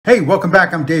Hey, welcome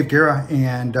back. I'm Dave Guerra,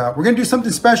 and we're going to do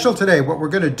something special today. What we're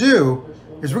going to do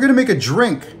is we're going to make a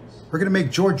drink. We're going to make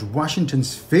George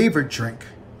Washington's favorite drink.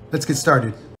 Let's get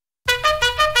started.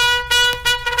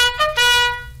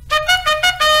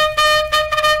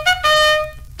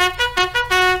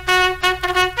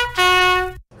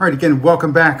 All right, again,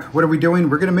 welcome back. What are we doing?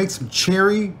 We're going to make some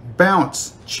cherry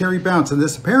bounce. Cherry bounce. And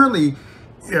this apparently,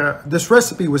 this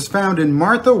recipe was found in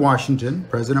Martha Washington,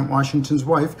 President Washington's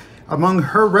wife, among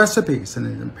her recipes.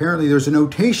 And apparently there's a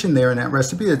notation there in that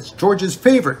recipe that's George's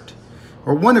favorite,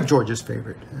 or one of George's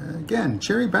favorite. Again,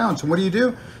 cherry bounce. And what do?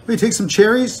 Well, you take some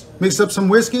cherries, mix up some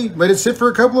whiskey, let it sit for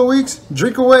a couple of weeks,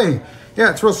 drink away.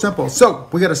 Yeah, it's real simple. So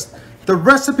we got the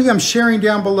recipe I'm sharing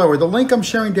down below, or the link I'm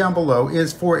sharing down below,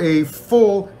 is for a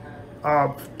full,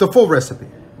 the full recipe.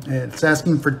 It's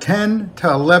asking for 10 to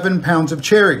 11 pounds of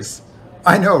cherries.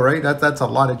 I know, right? That's a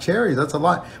lot of cherries. That's a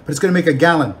lot, but it's going to make a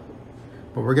gallon.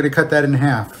 But we're going to cut that in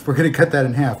half. We're going to cut that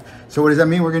in half. So what does that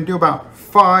mean? We're going to do about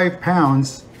 5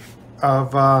 pounds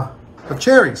of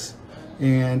cherries.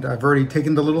 And I've already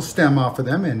taken the little stem off of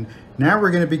them. And now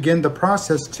we're going to begin the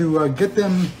process to get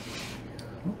them,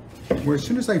 where as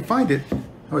soon as I find it,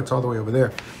 oh, it's all the way over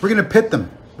there. We're going to pit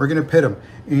them. We're going to pit them.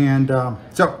 And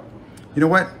so, you know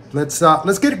what? Let's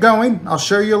get it going. I'll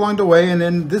show you along the way. And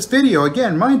then this video,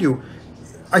 again, mind you,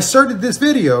 I started this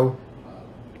video.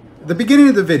 The beginning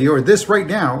of the video, or this right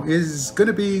now, is going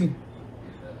to be,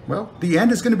 well, the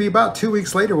end is going to be about 2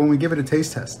 weeks later when we give it a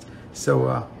taste test.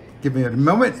 So give me a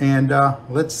moment, and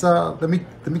let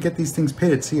me get these things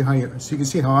pitted, so you can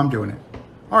see how I'm doing it.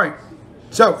 All right.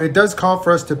 So it does call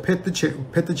for us to pit the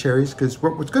cherries, because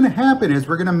what's going to happen is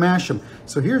we're going to mash them.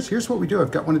 So here's what we do. I've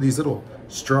got one of these little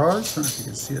straws. I don't know if you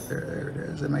can see it there. There it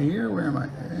is. Am I here? Where am I?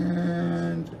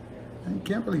 And I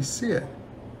can't really see it.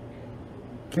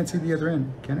 Can't see the other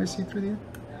end. Can I see through the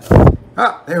end?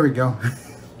 Ah, there we go.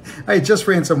 I just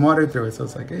ran some water through it, so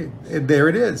it's like, hey, there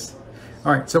it is.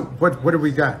 All right, so what do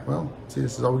we got? Well, see,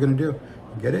 this is all we're gonna do.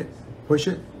 Get it, push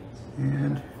it,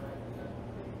 and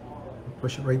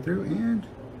push it right through, and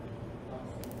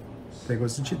there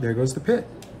goes the pit.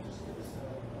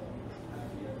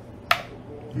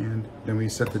 And then we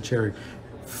set the cherry.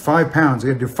 5 pounds.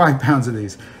 We got to do 5 pounds of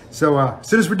these. So as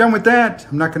soon as we're done with that,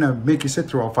 I'm not going to make you sit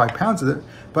through all 5 pounds of it,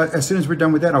 but as soon as we're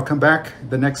done with that, I'll come back.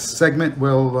 The next segment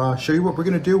will show you what we're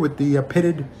going to do with the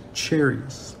pitted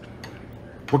cherries.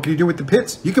 What can you do with the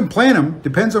pits? You can plant them.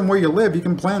 Depends on where you live. You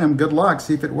can plant them. Good luck.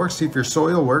 See if it works. See if your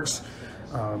soil works.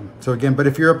 So again, but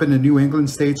if you're up in the New England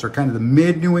states, or kind of the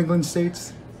mid-New England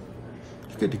states,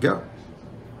 you're good to go.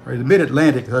 Or the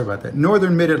mid-Atlantic, sorry about that,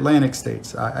 northern mid-Atlantic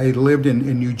states. I lived in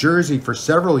New Jersey for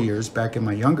several years back in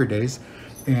my younger days,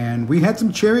 and we had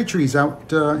some cherry trees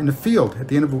out in the field at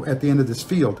the end of this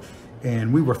field,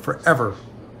 and we were forever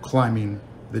climbing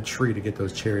the tree to get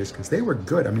those cherries because they were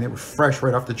good. I mean, they were fresh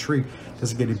right off the tree.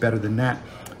 Doesn't get any better than that.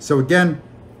 So again,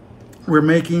 we're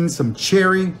making some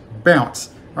cherry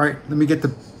bounce. All right, let me get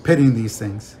to pitting these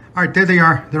things. All right, there they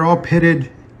are. They're all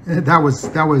pitted. That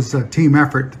was a team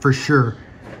effort for sure.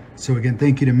 So again,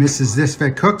 thank you to Mrs. This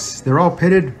Vet Cooks. They're all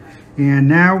pitted, and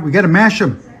now we got to mash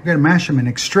them. We got to mash them and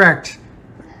extract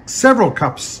several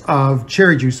cups of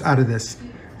cherry juice out of this.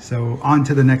 So on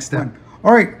to the next step.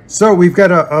 All right, so we've got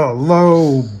a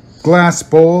low glass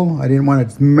bowl. I didn't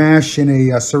want to mash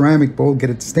in a ceramic bowl,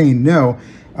 get it stained. No,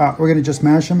 we're going to just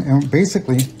mash them, and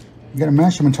basically you got to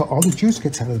mash them until all the juice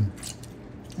gets out of them.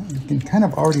 You can kind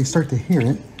of already start to hear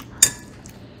it,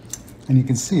 and you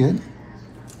can see it.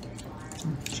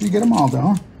 So you get them all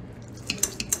down.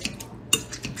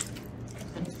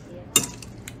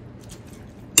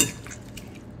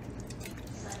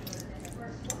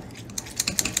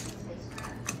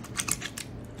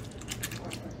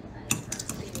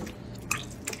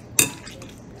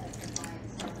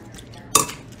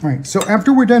 All right, so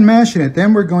after we're done mashing it,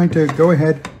 then we're going to go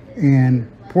ahead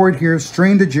and pour it here,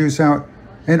 strain the juice out,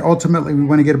 and ultimately we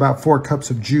want to get about 4 cups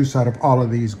of juice out of all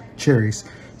of these cherries.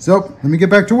 So let me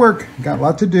get back to work. Got a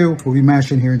lot to do. We'll be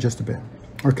mashing here in just a bit,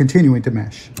 or continuing to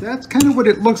mash. That's kind of what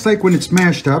it looks like when it's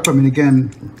mashed up. I mean, again,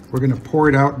 we're going to pour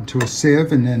it out into a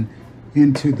sieve and then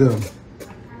into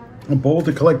a bowl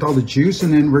to collect all the juice,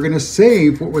 and then we're going to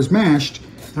save what was mashed,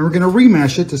 and we're going to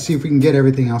remash it to see if we can get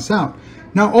everything else out.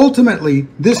 Now, ultimately,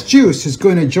 this juice is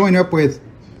going to join up with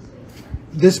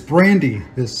this brandy.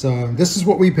 This is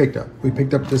what we picked up. We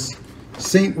picked up this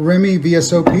St. Remy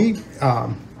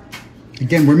VSOP.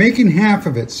 Again, we're making half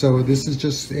of it, so this is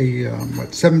just a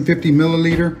 750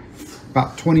 milliliter,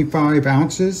 about 25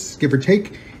 ounces, give or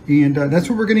take, and that's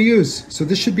what we're going to use. So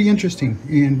this should be interesting,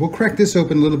 and we'll crack this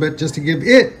open a little bit just to give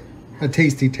it a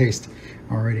tasty taste.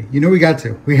 Alrighty, you know we got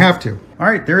to. We have to. All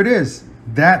right, there it is.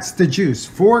 That's the juice.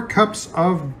 4 cups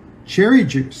of cherry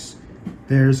juice.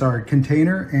 There's our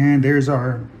container and there's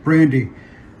our brandy.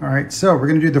 All right, so we're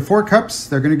gonna do the 4 cups.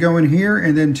 They're gonna go in here,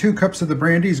 and then 2 cups of the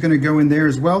brandy is gonna go in there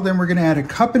as well. Then we're gonna add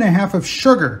 1.5 cups of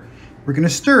sugar. We're gonna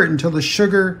stir it until the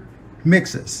sugar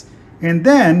mixes. And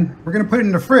then we're gonna put it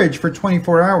in the fridge for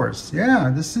 24 hours.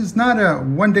 Yeah, this is not a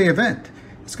one-day event.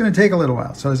 It's gonna take a little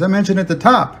while. So as I mentioned at the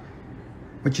top,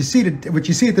 what you see at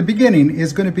the beginning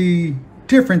is gonna be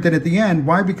different than at the end.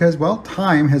 Why? Because, well,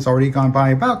 time has already gone by,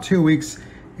 about 2 weeks,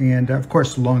 and of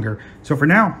course longer. So for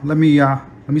now, let me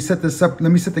set this up.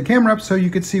 Let me set the camera up so you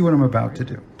can see what I'm about to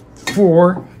do.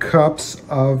 4 cups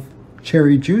of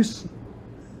cherry juice.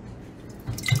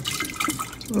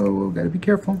 Oh, gotta be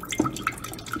careful.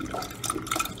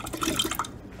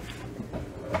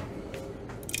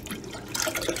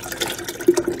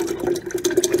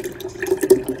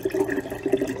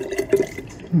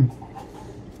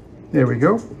 There we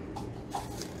go.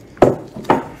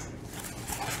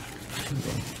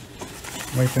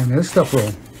 Wipe down this stuff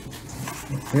roll.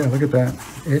 Yeah, look at that.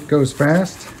 It goes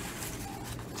fast,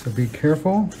 so be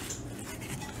careful.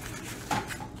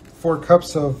 4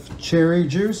 cups of cherry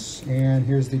juice, and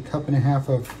here's the 1.5 cups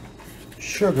of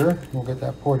sugar. We'll get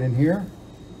that poured in here.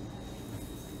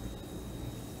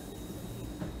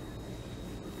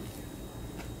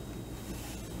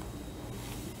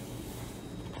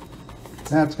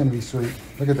 That's going to be sweet.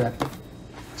 Look at that.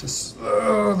 Just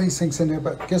slowly sinks in there,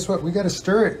 but guess what? We got to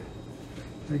stir it.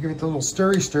 Got to give it the little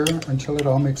stirry stir until it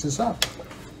all mixes up.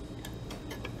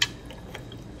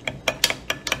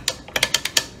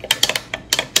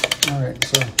 All right,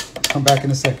 so come back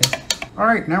in a second. All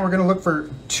right, now we're going to look for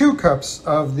 2 cups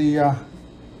of the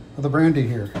brandy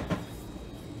here.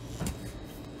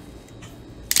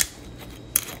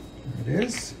 There it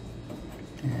is.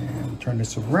 And turn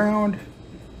this around.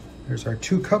 There's our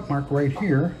 2 cup mark right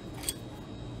here.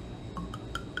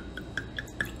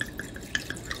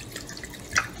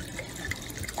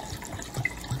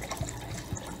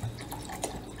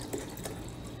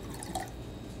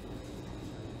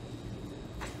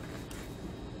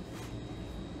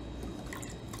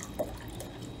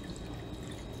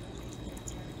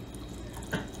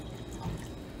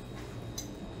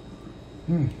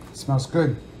 Smells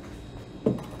good.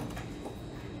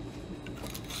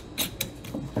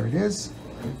 There it is.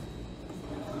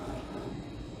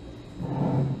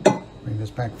 Bring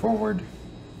this back forward.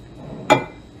 And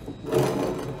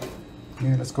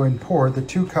let's go ahead and pour the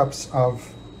 2 cups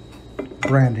of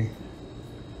brandy.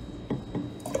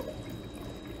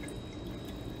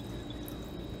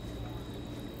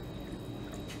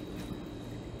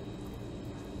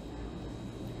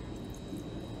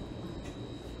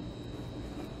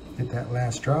 Get that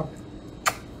last drop.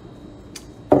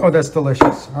 Oh, that's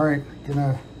delicious. All right,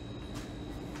 gonna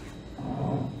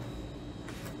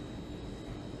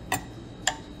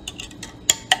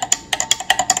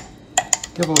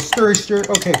give a little stir.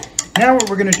 Okay, now what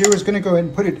we're gonna do is gonna go ahead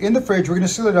and put it in the fridge. We're gonna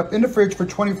seal it up in the fridge for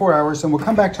 24 hours, and we'll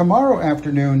come back tomorrow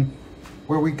afternoon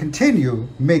where we continue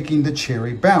making the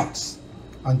cherry bounce.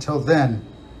 Until then,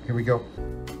 here we go.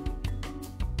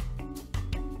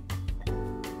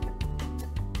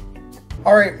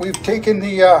 All right, we've taken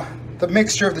the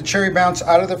mixture of the cherry bounce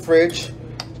out of the fridge.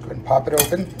 Let's go ahead and pop it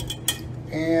open.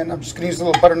 And I'm just gonna use a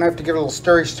little butter knife to give it a little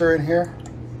stir in here.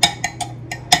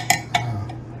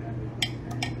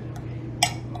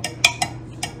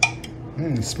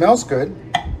 It smells good.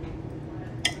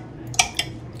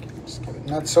 Just give it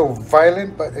not so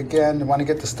violent, but again, you want to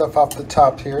get the stuff off the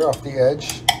top here, off the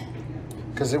edge,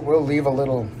 because it will leave a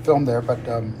little film there, but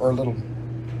or a little.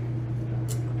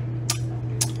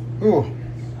 Ooh,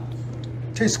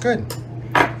 tastes good.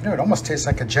 You know, it almost tastes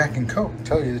like a Jack and Coke, to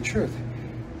tell you the truth.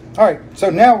 All right, so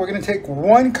now we're gonna take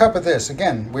 1 cup of this.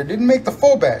 Again, we didn't make the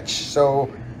full batch, so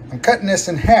I'm cutting this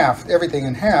in half, everything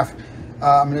in half.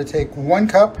 I'm gonna take 1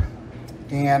 cup,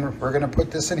 and we're gonna put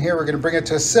this in here. We're gonna bring it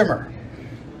to a simmer.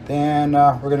 Then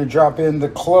we're gonna drop in the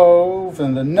clove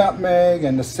and the nutmeg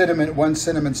and the cinnamon, 1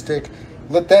 cinnamon stick.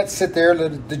 Let that sit there,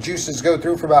 let the juices go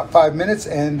through for about 5 minutes,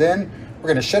 and then we're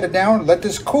gonna shut it down, let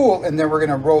this cool, and then we're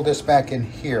gonna roll this back in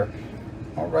here.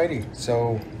 Alrighty,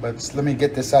 so let me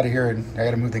get this out of here, and I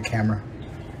gotta move the camera.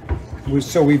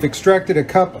 So we've extracted 1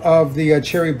 cup of the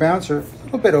cherry bounce, or a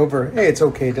little bit over. Hey, it's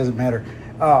okay, it doesn't matter.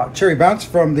 Cherry bounce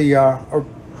from the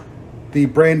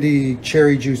brandy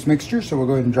cherry juice mixture. So we'll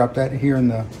go ahead and drop that here in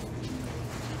the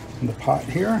pot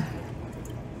here.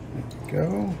 There we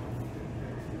go.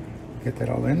 Get that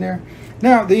all in there.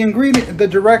 Now the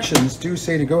directions do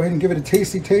say to go ahead and give it a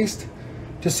tasty taste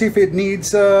to see if it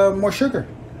needs more sugar.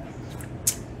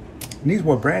 It needs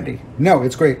more brandy. No,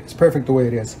 it's great. It's perfect the way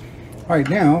it is. All right,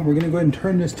 now we're gonna go ahead and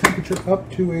turn this temperature up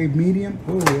to a medium.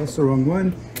 Oh, that's the wrong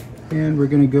one. And we're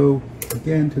gonna go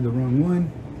again to the wrong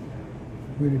one.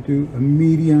 We're gonna do a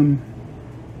medium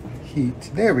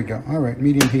heat. There we go. All right,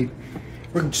 medium heat.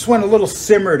 We just want a little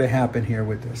simmer to happen here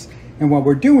with this. And while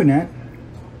we're doing that,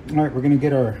 all right, we're gonna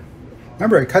get our,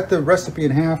 remember I cut the recipe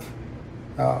in half.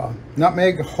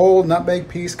 Nutmeg, whole nutmeg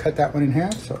piece, cut that one in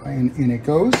half. So, and it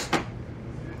goes.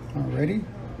 Alrighty.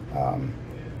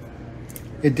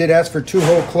 It did ask for 2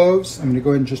 whole cloves. I'm gonna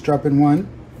go ahead and just drop in 1.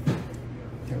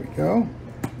 There we go.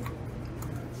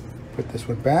 Put this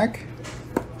one back.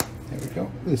 There we go.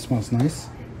 Ooh, this smells nice.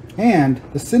 And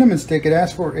the cinnamon stick, it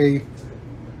asked for a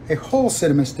whole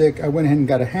cinnamon stick. I went ahead and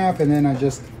got a half, and then I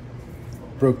just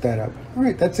broke that up. All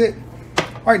right, that's it.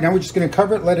 All right, now we're just gonna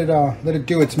cover it, let it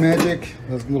do its magic,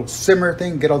 a little simmer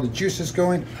thing, get all the juices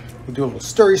going. We'll do a little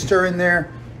stir in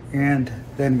there, and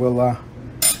then we'll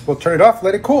turn it off,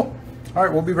 let it cool. All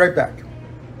right, we'll be right back.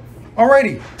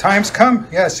 Alrighty, time's come.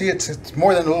 Yeah, see, it's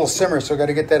more than a little simmer, so I got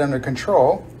to get that under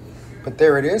control. But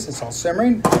there it is, it's all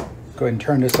simmering. Go ahead and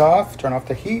turn this off, turn off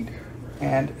the heat,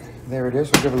 and there it is.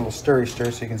 We'll give it a little stir so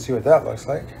you can see what that looks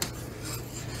like.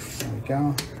 There we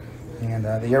go. And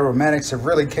the aromatics have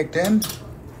really kicked in.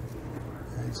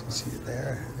 As you can see it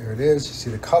there. There it is. You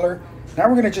see the color. Now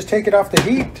we're going to just take it off the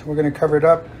heat. We're going to cover it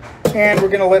up, and we're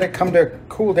going to let it come to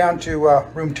cool down to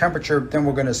room temperature. Then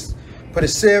we're going to put a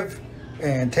sieve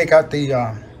and take out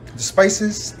the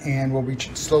spices, and we'll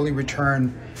slowly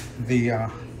return the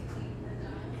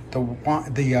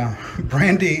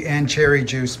brandy and cherry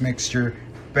juice mixture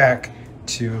back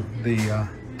to the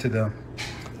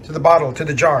bottle, to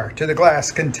the jar, to the glass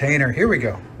container. Here we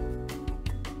go.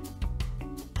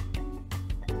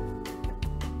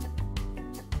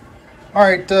 All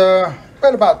right,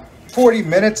 about 40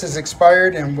 minutes has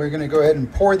expired, and we're going to go ahead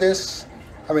and pour this.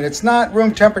 I mean, it's not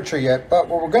room temperature yet, but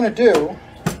what we're going to do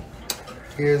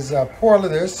is pour all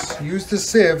of this, use the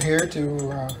sieve here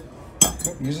to,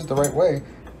 use it the right way,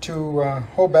 to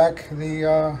hold back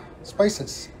the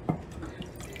spices.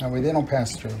 That way they don't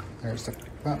pass through. There's the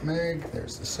nutmeg,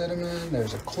 there's the cinnamon,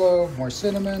 there's a clove, more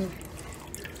cinnamon.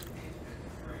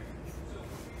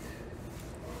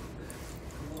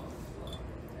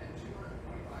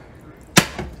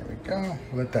 There we go.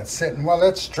 Let that sit, and while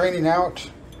that's draining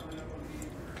out,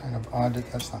 kind of odd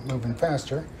that that's not moving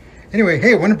faster. Anyway,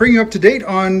 hey, I want to bring you up to date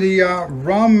on the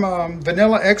rum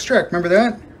vanilla extract. Remember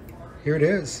that? Here it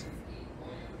is.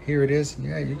 Here it is.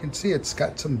 Yeah, you can see it's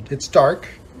got some, it's dark.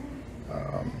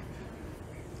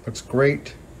 Looks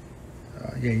great.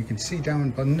 Yeah, you can see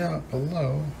down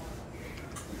below.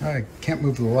 I can't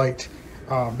move the light.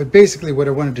 But basically what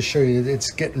I wanted to show you,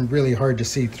 it's getting really hard to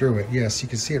see through it. Yes, you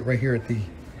can see it right here at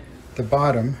the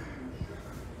bottom.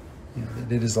 You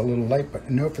know, it is a little light, but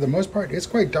no, for the most part, it's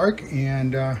quite dark,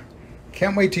 and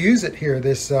can't wait to use it here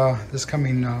this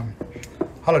coming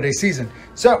holiday season.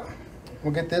 So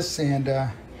we'll get this, and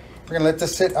we're gonna let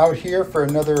this sit out here for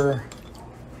another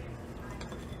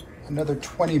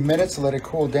 20 minutes to let it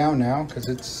cool down now, because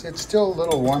it's still a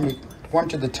little warm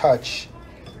to the touch.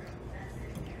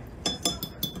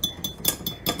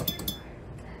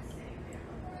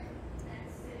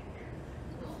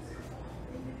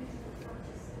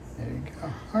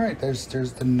 All right, there's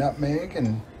the nutmeg,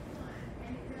 and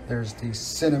there's the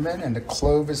cinnamon, and the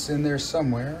clove is in there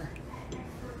somewhere.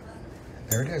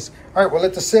 There it is. All right, we'll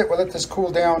let this sit, we'll let this cool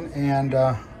down, and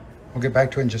we'll get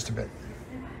back to it in just a bit.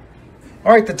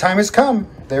 All right, the time has come.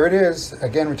 There it is.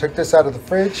 Again, we took this out of the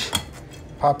fridge,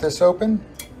 pop this open.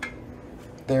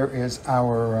 There is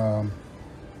our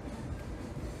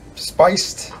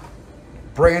spiced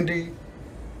brandy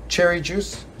cherry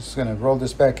juice. Just gonna roll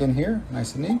this back in here,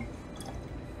 nice and neat.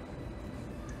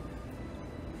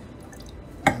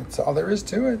 That's all there is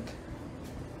to it.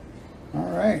 All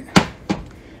right.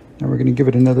 Now we're going to give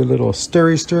it another little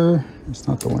stir. It's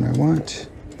not the one I want.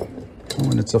 I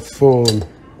want it's a full.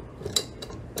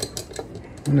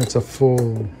 When it's a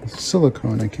full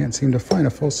silicone, I can't seem to find a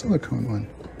full silicone one.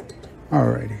 All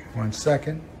righty, 1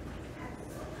 second.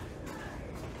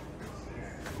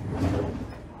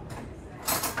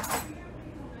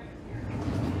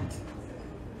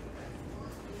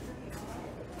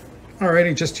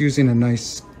 Alrighty, just using a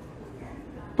nice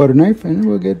butter knife, and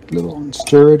we'll get a little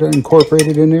stir it, incorporate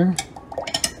it in there.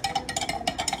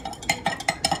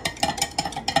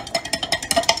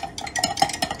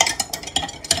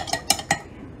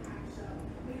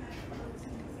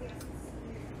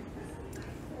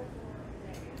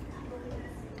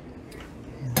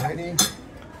 Alrighty,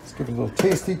 let's give it a little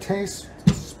tasty taste.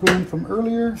 Spoon from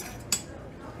earlier.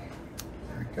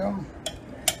 There we go.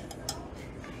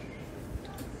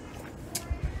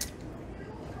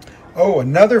 Oh,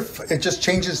 another, it just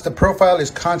changes. The profile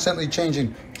is constantly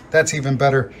changing. That's even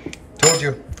better. Told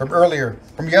you from earlier,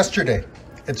 from yesterday.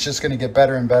 It's just going to get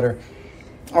better and better.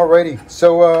 Alrighty,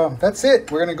 so that's it.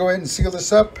 We're going to go ahead and seal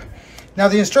this up. Now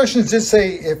the instructions did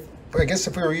say, I guess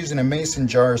if we were using a mason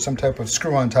jar or some type of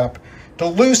screw on top, to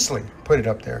loosely put it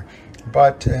up there.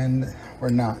 But, and we're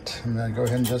not. I'm going to go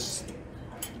ahead and just,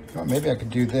 well, maybe I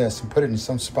could do this and put it in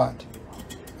some spot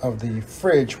of the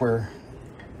fridge where,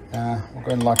 we'll go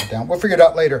ahead and lock it down. We'll figure it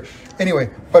out later. Anyway,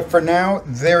 but for now,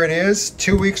 there it is.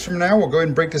 2 weeks from now, we'll go ahead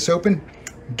and break this open,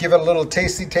 give it a little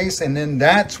tasty taste, and then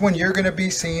that's when you're going to be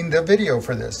seeing the video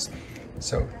for this.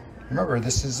 So remember,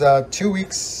 this is 2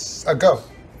 weeks ago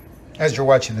as you're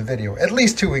watching the video, at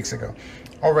least 2 weeks ago.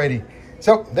 Alrighty,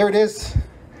 so there it is.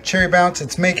 Cherry bounce,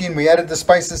 it's making. We added the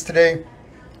spices today.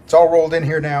 It's all rolled in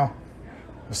here now.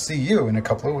 We'll see you in a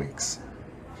couple of weeks.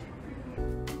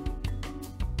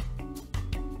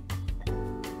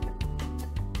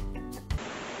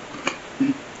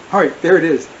 All right, there it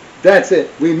is. That's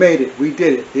it. We made it. We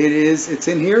did it. It's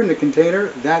in here in the container.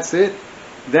 That's it.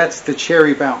 That's the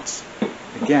cherry bounce.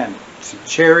 Again, some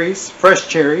cherries, fresh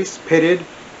cherries, pitted,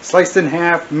 sliced in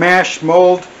half, mashed,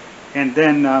 mulled, and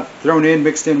then thrown in,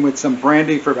 mixed in with some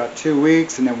brandy for about 2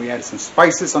 weeks. And then we added some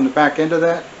spices on the back end of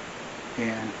that.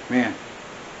 And man,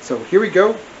 so here we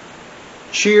go.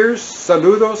 Cheers,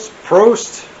 saludos,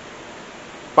 prost,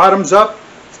 bottoms up.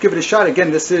 Let's give it a shot.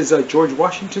 Again, this is George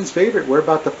Washington's favorite. We're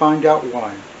about to find out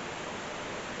why.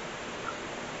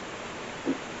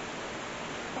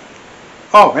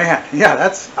 Oh man, yeah,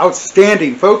 that's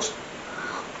outstanding, folks.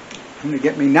 I'm gonna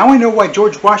get me. Now I know why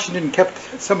George Washington kept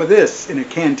some of this in a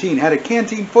canteen, had a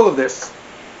canteen full of this,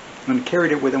 and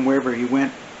carried it with him wherever he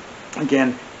went.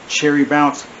 Again, cherry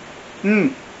bounce.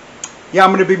 Yeah,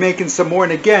 I'm gonna be making some more.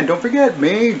 And again, don't forget,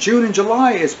 May, June, and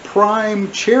July is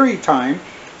prime cherry time.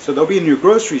 So they'll be in your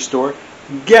grocery store.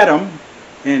 Get them.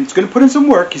 And it's gonna put in some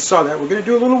work. You saw that. We're gonna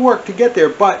do a little work to get there,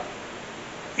 but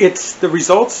it's the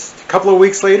results a couple of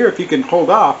weeks later, if you can hold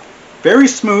off. Very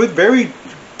smooth, very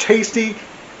tasty,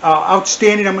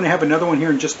 outstanding. I'm going to have another one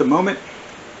here in just a moment.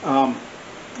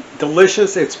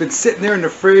 Delicious. It's been sitting there in the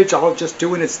fridge, all just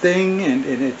doing its thing, and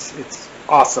it's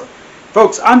awesome.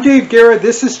 Folks, I'm Dave Guerra.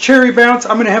 This is Cherry Bounce.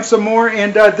 I'm going to have some more,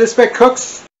 and this bet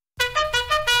cooks.